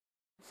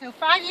So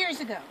 5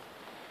 years ago,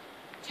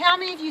 tell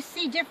me if you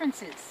see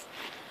differences.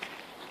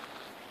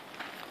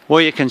 Well,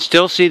 you can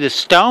still see the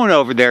stone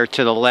over there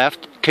to the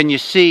left. Do you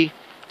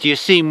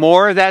see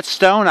more of that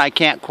stone? I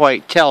can't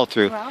quite tell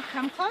through. Well,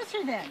 come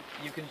closer then.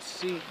 You can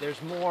see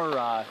there's more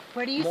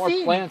What do you more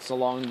see? plants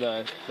along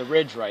the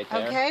ridge right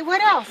there. Okay,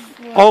 what else?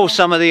 Oh,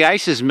 some of the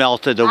ice has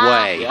melted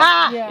away.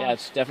 Aha! Yeah,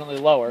 it's definitely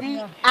lower.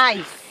 The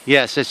ice.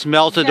 Yes, it's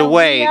melted So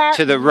away we are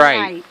to the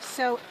right.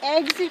 So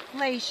Exit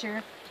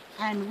Glacier,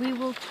 and we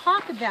will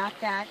talk about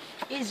that,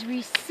 is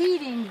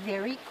receding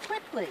very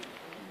quickly.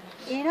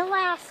 In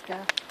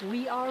Alaska,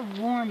 we are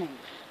warming.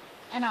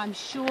 And I'm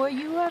sure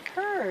you have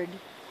heard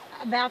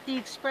about the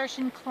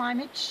expression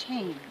climate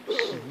change.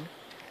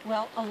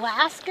 Well,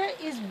 Alaska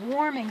is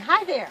warming.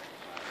 Hi there.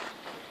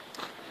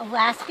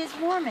 Alaska is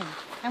warming.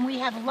 And we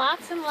have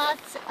lots and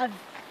lots of,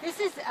 this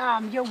is,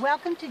 you're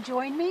welcome to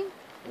join me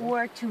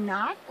or to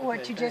not, or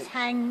to just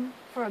hang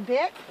for a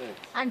bit.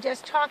 I'm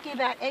just talking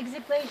about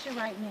Exit Glacier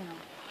right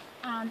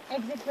now.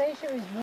 Exit Glacier is